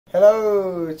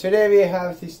Hello! Today we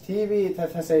have this TV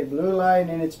that has a blue line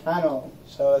in its panel,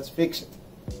 so let's fix it.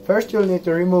 First you'll need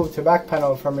to remove the back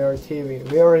panel from your TV.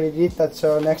 We already did that,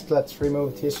 so next let's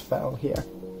remove this panel here.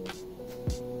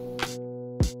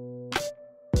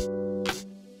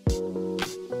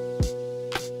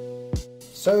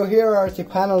 So here are the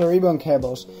panel ribbon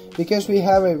cables. Because we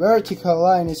have a vertical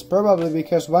line, it's probably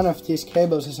because one of these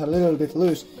cables is a little bit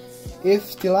loose.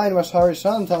 If the line was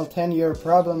horizontal, then your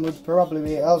problem would probably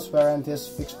be elsewhere and this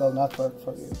fix will not work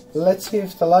for you. Let's see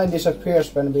if the line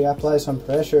disappears when we apply some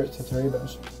pressure to the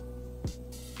ribbons.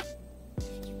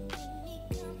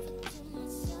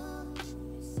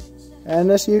 And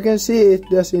as you can see, it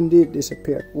does indeed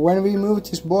disappear. When we move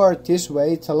this board this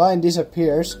way, the line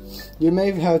disappears. You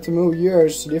may have to move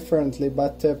yours differently,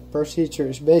 but the procedure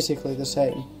is basically the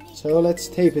same. So let's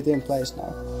tape it in place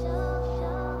now.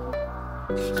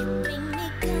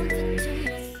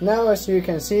 Now as you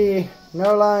can see,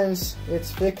 no lines,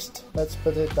 it's fixed. Let's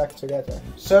put it back together.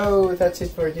 So that's it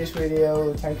for this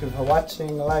video. Thank you for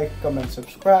watching. Like, comment,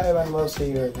 subscribe, and we'll see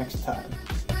you next time.